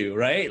you do,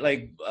 right?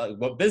 Like,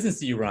 what business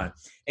do you run?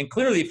 And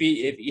clearly, if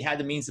he had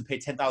the means to pay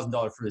 $10,000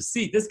 for the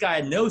seat, this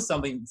guy knows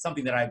something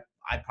that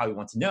I probably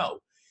want to know.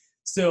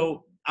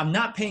 So I'm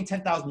not paying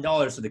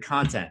 $10,000 for the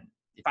content.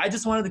 If I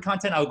just wanted the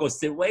content, I would go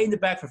sit way in the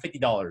back for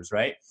 $50,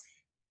 right?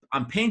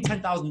 I'm paying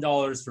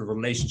 $10,000 for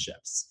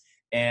relationships.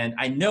 And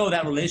I know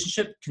that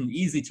relationship can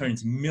easily turn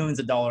into millions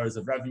of dollars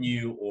of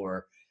revenue,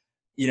 or,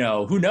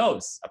 who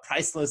knows, a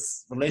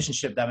priceless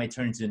relationship that may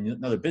turn into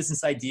another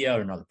business idea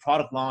or another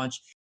product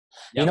launch.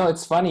 Yeah.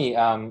 It's funny.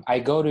 I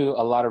go to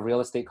a lot of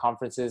real estate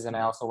conferences, and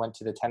I also went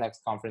to the 10X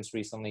conference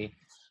recently.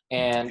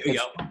 And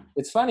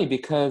it's funny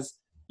because,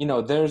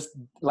 there's,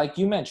 like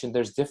you mentioned,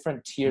 there's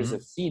different tiers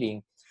of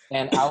seating.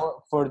 And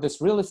for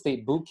this real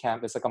estate boot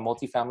camp, it's like a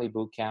multifamily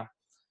boot camp.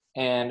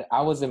 And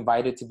I was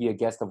invited to be a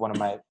guest of one of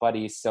my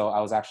buddies. So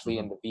I was actually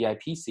in the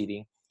VIP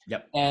seating.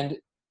 Yep. And,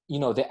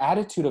 the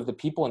attitude of the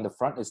people in the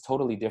front is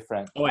totally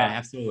different. Oh, yeah,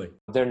 absolutely.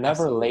 They're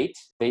never late.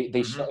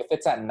 They show, if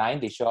it's at 9,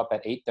 they show up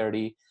at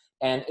 8:30.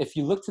 And if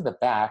you look to the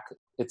back,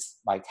 it's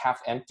like half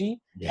empty.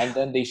 Yeah. And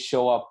then they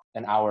show up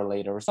an hour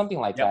later or something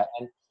like that.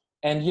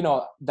 And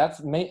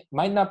that's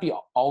might not be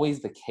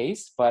always the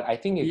case, but I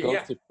think it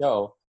goes to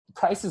show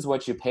price is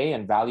what you pay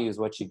and value is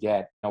what you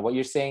get. What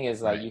you're saying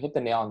is like, you hit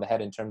the nail on the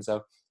head in terms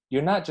of,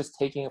 you're not just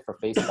taking it for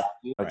face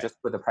value or just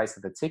for the price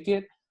of the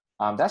ticket.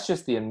 That's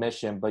just the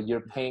admission, but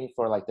you're paying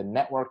for like the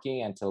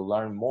networking and to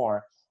learn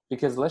more,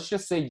 because let's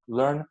just say you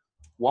learn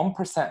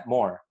 1%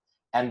 more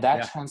and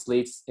that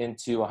translates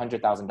into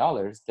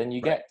 $100,000, then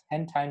you get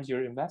 10 times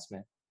your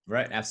investment.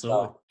 Right.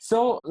 Absolutely.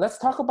 So let's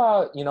talk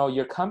about,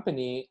 your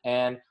company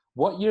and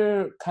what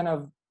you're kind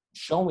of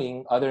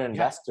showing other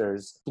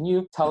investors. Can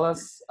you tell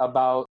us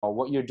about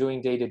what you're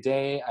doing day to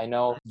day? I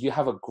know you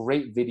have a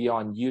great video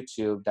on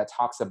YouTube that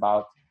talks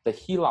about the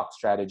HELOC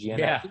strategy,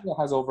 and I think it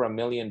has over 1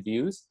 million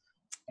views.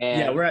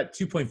 And we're at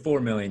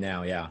 2.4 million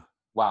now. Yeah.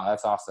 Wow,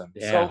 that's awesome.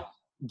 Yeah. So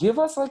give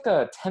us like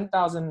a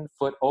 10,000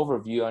 foot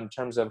overview in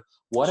terms of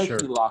what a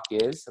HELOC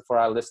is for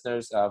our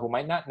listeners who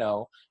might not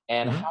know,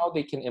 and how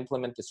they can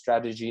implement the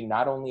strategy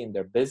not only in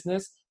their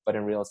business, but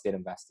in real estate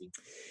investing.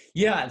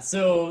 Yeah.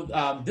 So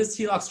this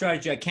HELOC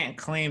strategy, I can't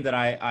claim that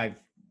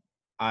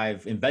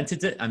I've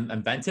invented it.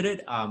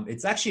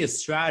 It's actually a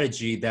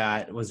strategy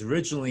that was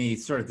originally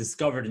sort of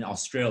discovered in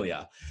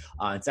Australia.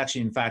 It's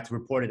actually, in fact,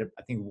 reported,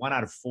 I think 1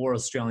 out of 4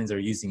 Australians are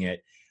using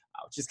it,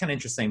 which is kind of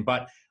interesting.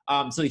 But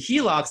so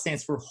HELOC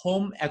stands for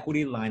Home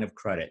Equity Line of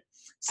Credit.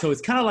 So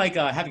it's kind of like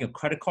having a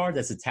credit card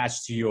that's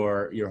attached to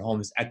your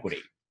home's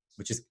equity,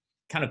 which is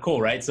kind of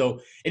cool, right? So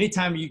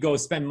anytime you go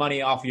spend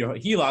money off your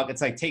HELOC,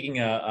 it's like taking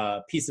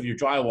a piece of your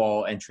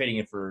drywall and trading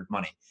it for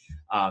money.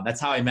 That's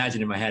how I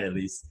imagine in my head, at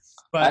least.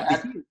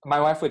 But my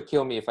wife would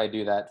kill me if I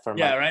do that for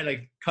yeah, right.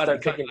 Like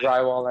start taking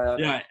drywall out.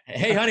 Yeah.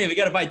 Hey, honey, we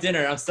got to buy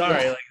dinner. I'm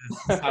sorry. Like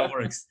this is how it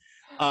works.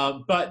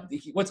 But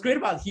what's great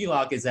about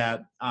HELOC is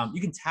that you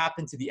can tap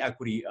into the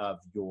equity of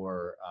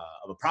your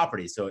of a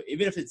property. So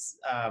even if it's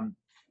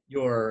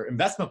your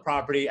investment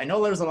property, I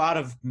know there's a lot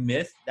of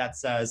myth that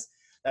says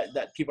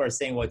that people are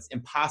saying, well, it's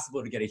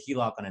impossible to get a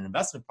HELOC on an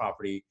investment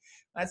property.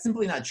 That's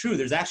simply not true.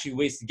 There's actually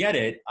ways to get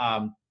it.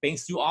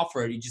 Banks do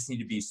offer it. You just need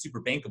to be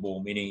super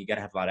bankable, meaning you got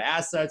to have a lot of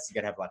assets, you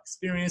got to have a lot of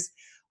experience.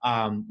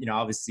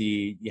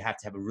 Obviously you have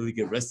to have a really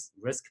good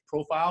risk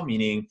profile,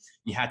 meaning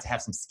you have to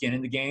have some skin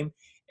in the game.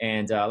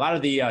 And a lot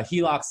of the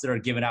HELOCs that are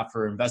given out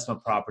for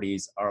investment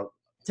properties are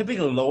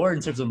typically lower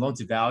in terms of loan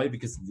to value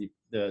because of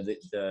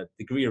the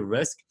degree of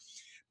risk.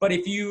 But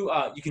if you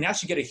can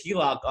actually get a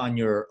HELOC on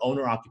your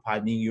owner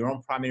occupied, meaning your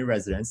own primary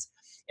residence.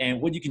 And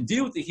what you can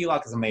do with the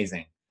HELOC is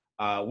amazing.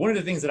 One of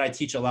the things that I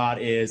teach a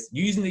lot is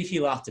using the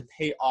HELOC to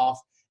pay off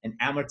an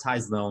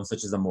amortized loan,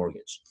 such as a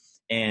mortgage.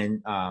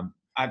 And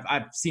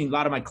I've seen a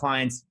lot of my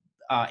clients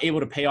able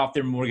to pay off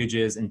their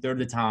mortgages in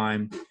third of the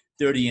time,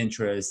 30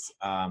 interest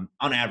on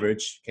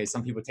average. Okay,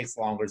 some people it takes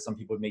longer, some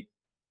people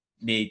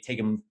may take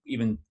them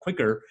even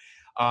quicker.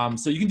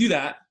 So you can do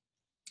that.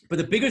 But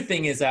the bigger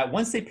thing is that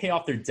once they pay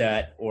off their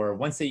debt or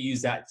once they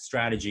use that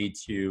strategy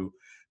to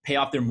pay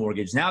off their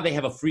mortgage, now they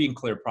have a free and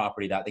clear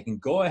property that they can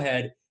go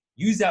ahead,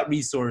 use that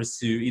resource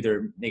to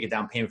either make a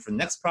down payment for the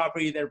next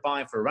property they're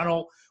buying for a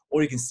rental,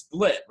 or you can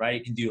split, right?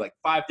 You can do like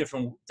 5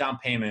 different down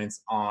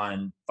payments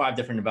on 5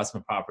 different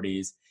investment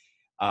properties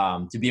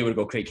to be able to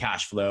go create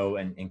cash flow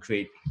and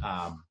create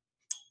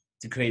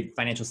to create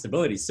financial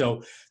stability.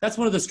 So that's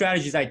one of the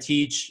strategies I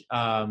teach.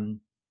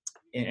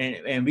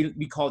 And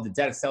we call it the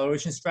debt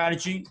acceleration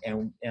strategy.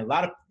 And a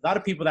lot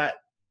of people that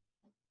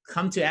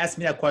come to ask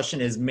me that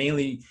question is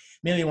mainly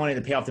wanting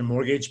to pay off their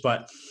mortgage,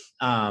 but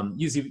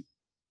usually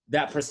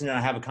that person and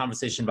I have a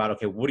conversation about,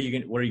 okay, what are you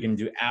going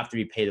to do after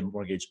you pay the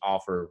mortgage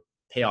off or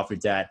pay off your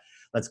debt?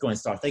 Let's go and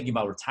start thinking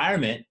about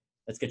retirement.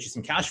 Let's get you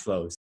some cash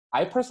flows.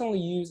 I personally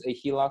use a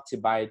HELOC to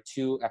buy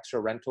 2 extra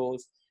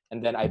rentals,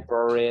 and then I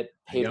borrow it,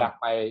 pay back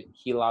my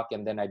HELOC,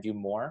 and then I do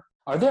more.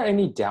 Are there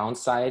any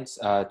downsides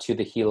to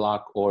the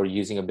HELOC or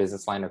using a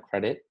business line of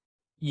credit?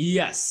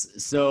 Yes.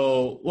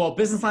 So, well,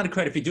 business line of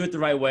credit, if you do it the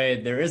right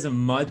way, there isn't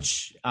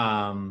much.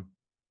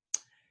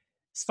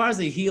 As far as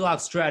the HELOC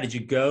strategy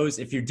goes,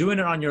 if you're doing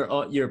it on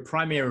your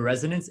primary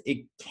residence,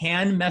 it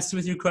can mess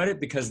with your credit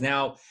because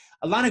now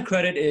a line of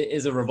credit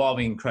is a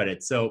revolving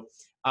credit. So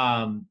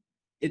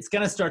it's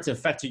going to start to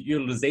affect your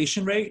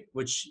utilization rate,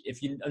 which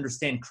if you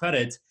understand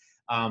credit,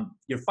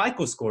 your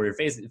FICO score, your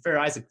Fair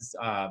Isaac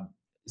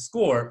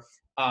score,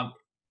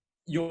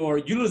 your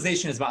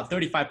utilization is about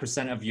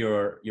 35% of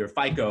your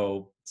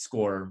FICO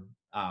score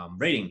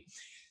rating.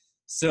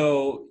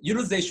 So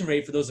utilization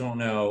rate, for those who don't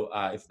know,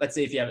 let's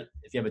say if you have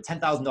a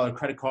 $10,000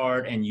 credit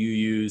card and you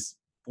use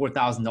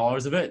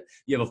 $4,000 of it,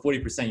 you have a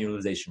 40%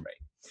 utilization rate.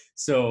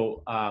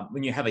 So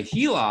when you have a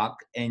HELOC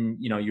and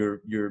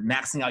you're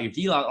maxing out your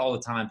HELOC all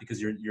the time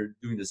because you're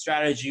doing the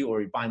strategy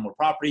or you're buying more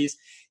properties,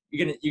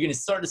 you're gonna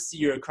start to see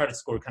your credit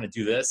score kind of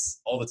do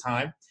this all the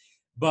time.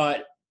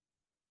 But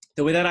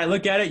the way that I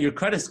look at it, your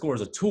credit score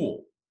is a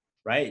tool,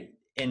 right?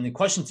 And the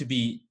question to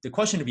be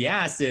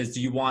asked is,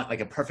 do you want like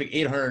a perfect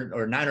 800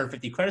 or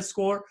 950 credit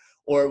score,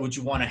 or would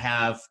you want to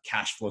have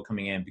cash flow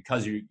coming in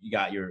because you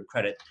got your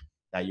credit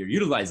that you're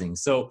utilizing?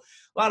 So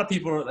a lot of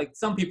people are like,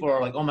 some people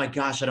are like, oh my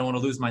gosh, I don't want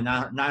to lose my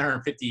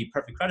 950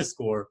 perfect credit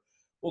score.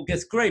 Well,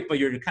 that's great, but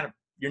you're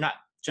not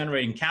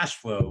generating cash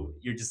flow.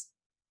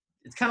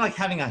 It's kind of like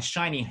having a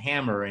shiny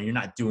hammer and you're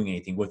not doing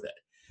anything with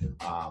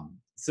it.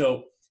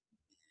 So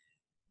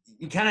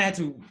you kind of have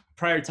to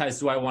prioritize,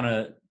 do I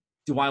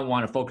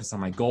want to focus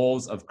on my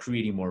goals of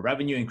creating more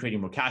revenue and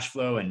creating more cash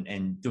flow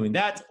and doing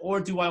that?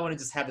 Or do I want to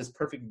just have this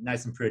perfect,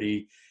 nice and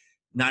pretty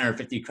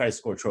 950 credit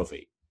score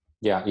trophy?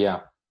 Yeah.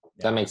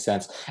 That makes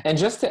sense. And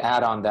just to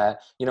add on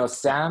that,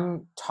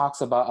 Sam talks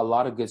about a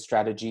lot of good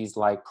strategies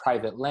like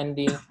private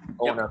lending,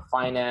 owner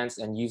finance,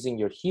 and using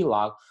your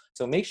HELOC.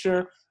 So make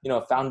sure,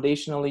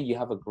 foundationally you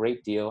have a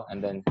great deal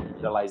and then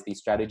utilize these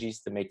strategies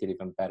to make it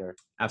even better.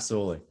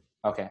 Absolutely.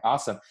 Okay,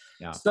 awesome.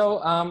 Yeah.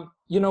 So,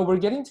 we're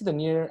getting to the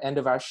near end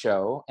of our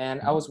show,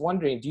 and I was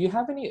wondering, do you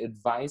have any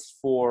advice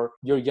for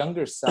your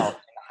younger self in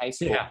high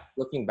school,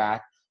 looking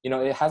back?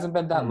 It hasn't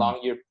been that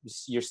long.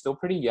 You're still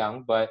pretty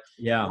young, but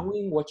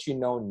knowing what you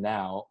know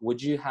now,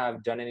 would you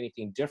have done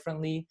anything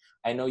differently?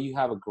 I know you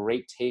have a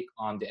great take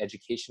on the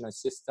educational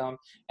system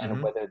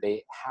and whether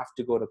they have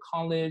to go to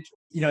college.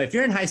 If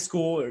you're in high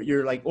school, or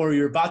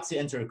you're about to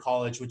enter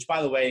college, which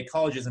by the way,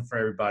 college isn't for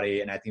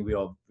everybody, and I think we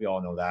all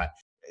know that.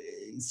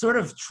 Sort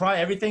of try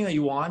everything that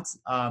you want.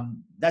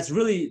 That's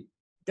only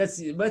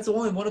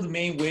one of the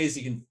main ways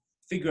you can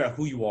figure out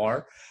who you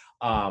are.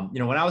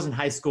 When I was in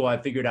high school, I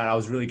figured out I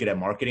was really good at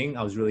marketing.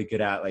 I was really good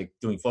at like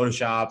doing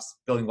Photoshops,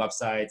 building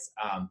websites,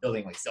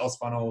 building like sales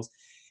funnels.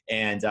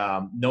 and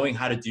knowing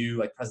how to do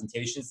like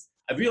presentations.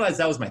 I realized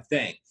that was my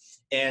thing.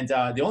 And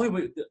the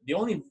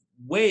only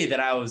way that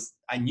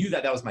I knew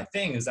that was my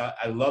thing is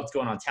I loved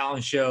going on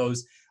talent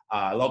shows.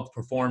 I loved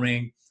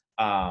performing.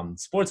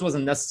 Sports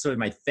wasn't necessarily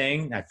my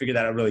thing. I figured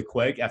that out really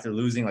quick after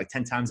losing like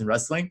 10 times in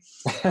wrestling,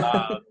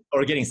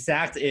 or getting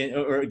sacked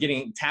or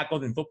getting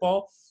tackled in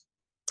football.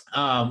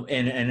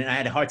 And I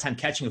had a hard time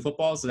catching a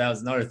football. So that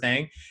was another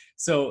thing.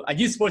 So I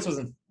knew sports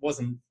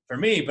wasn't for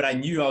me, but I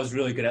knew I was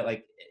really good at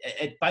like,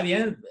 by the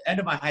end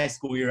of my high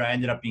school year, I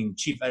ended up being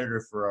chief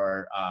editor for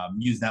our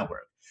news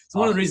network. So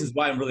one of the reasons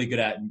why I'm really good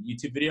at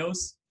YouTube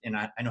videos and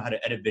I know how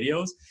to edit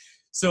videos.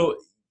 So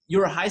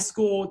your high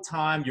school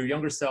time, your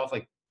younger self,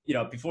 like,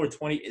 before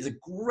 20 is a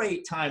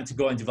great time to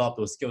go and develop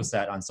those skill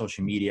set on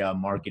social media,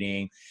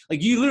 marketing.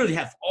 Like you literally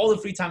have all the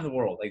free time in the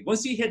world. Like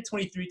once you hit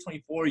 23,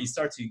 24, you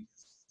start to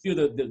feel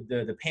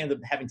the pain of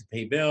having to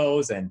pay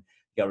bills and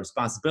you got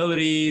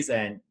responsibilities.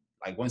 And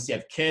like once you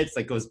have kids,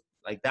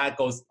 that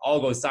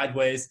goes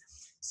sideways.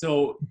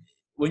 So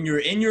when you're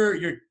in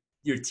your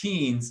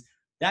teens,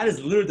 that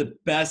is literally the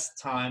best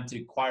time to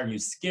acquire new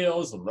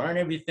skills, learn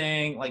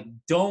everything. Like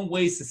don't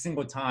waste a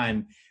single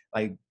time,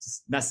 like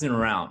just messing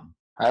around.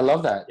 I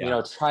love that.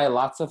 Yeah. Try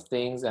lots of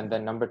things. And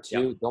then number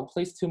two, don't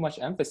place too much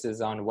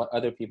emphasis on what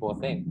other people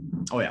think.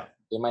 Oh yeah.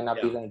 They might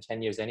not be there in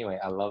 10 years anyway.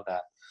 I love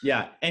that.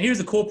 Yeah. And here's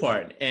the cool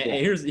part. And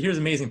here's the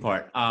amazing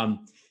part.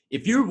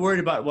 If you're worried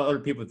about what other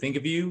people think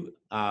of you,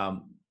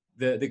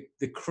 the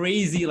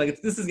crazy,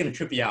 like this is going to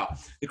trip you out.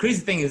 The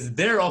crazy thing is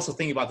they're also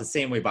thinking about the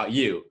same way about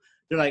you.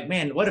 They're like,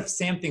 man, what if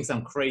Sam thinks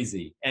I'm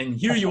crazy? And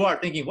here you are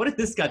thinking, what if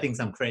this guy thinks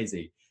I'm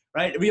crazy?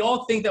 Right? We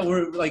all think that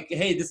we're like,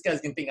 hey, this guy's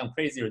going to think I'm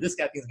crazy or this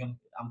guy thinks I'm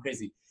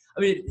crazy.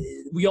 I mean,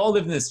 we all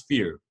live in this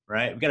fear,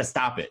 right? We got to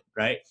stop it,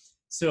 right?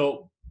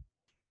 So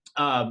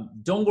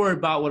don't worry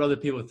about what other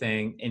people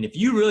think. And if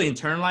you really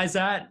internalize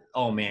that,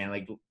 oh man,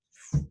 like,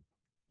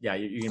 yeah,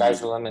 you're Sky's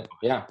the limit.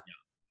 Yeah.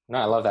 No,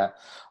 I love that.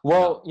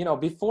 Well,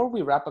 before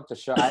we wrap up the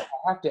show, I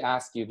have to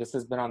ask you, this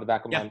has been on the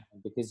back of my mind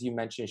because you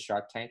mentioned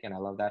Shark Tank and I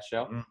love that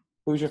show. Mm.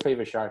 Who's your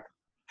favorite shark?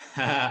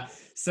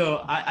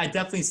 So I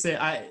definitely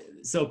say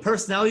so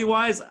personality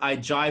wise, I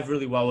jive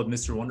really well with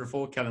Mr.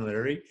 Wonderful, Kevin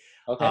Leary.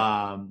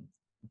 Okay.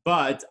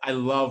 But I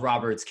love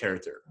Robert's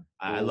character.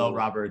 I love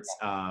Robert's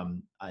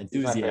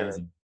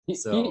enthusiasm.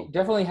 He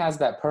definitely has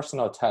that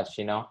personal touch,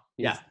 Yeah,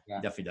 he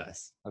definitely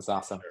does. That's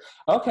awesome. Sure.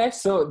 Okay,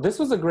 so this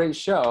was a great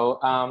show.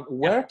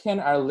 Where can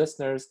our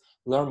listeners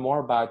learn more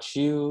about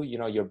you,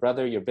 your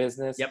brother, your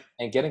business,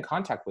 and get in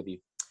contact with you?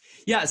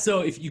 Yeah, so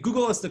if you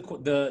Google us, the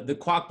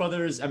Kwok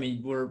Brothers, I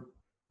mean, we're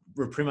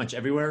pretty much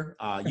everywhere.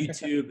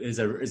 YouTube is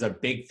a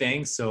big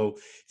thing. So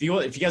if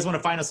you guys want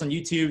to find us on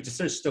YouTube, just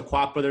search the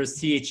Kwok Brothers,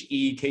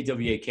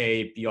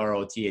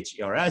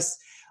 TheKWAKBROTHERS.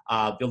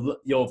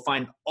 You'll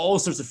find all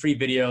sorts of free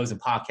videos and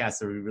podcasts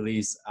that we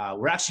release.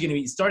 We're actually going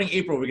to be starting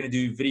April. We're going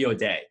to do video a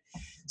day.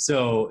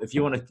 So if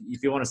you want to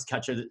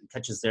catch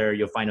us there,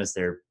 you'll find us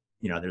there.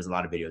 There's a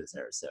lot of videos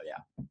there. So yeah.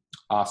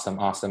 Awesome.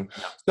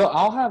 So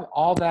I'll have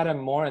all that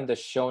and more in the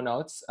show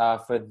notes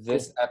for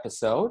this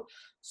episode.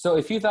 So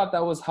if you thought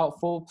that was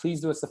helpful,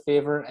 please do us a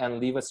favor and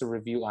leave us a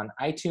review on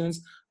iTunes.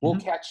 We'll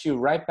catch you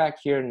right back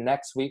here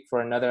next week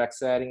for another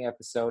exciting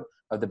episode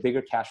of the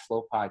Bigger Cash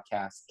Flow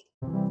Podcast.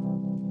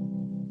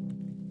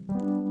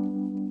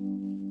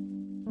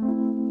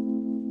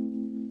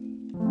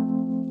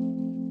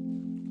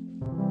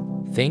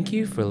 Thank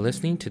you for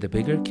listening to the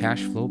Bigger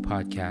Cash Flow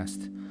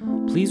Podcast.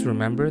 Please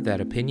remember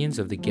that opinions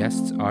of the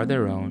guests are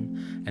their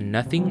own, and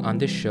nothing on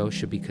this show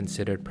should be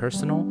considered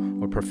personal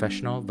or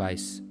professional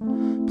advice.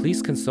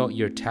 Please consult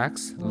your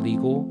tax,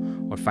 legal,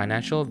 or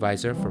financial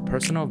advisor for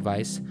personal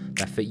advice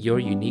that fit your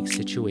unique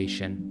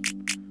situation.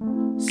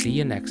 See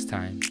you next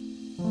time.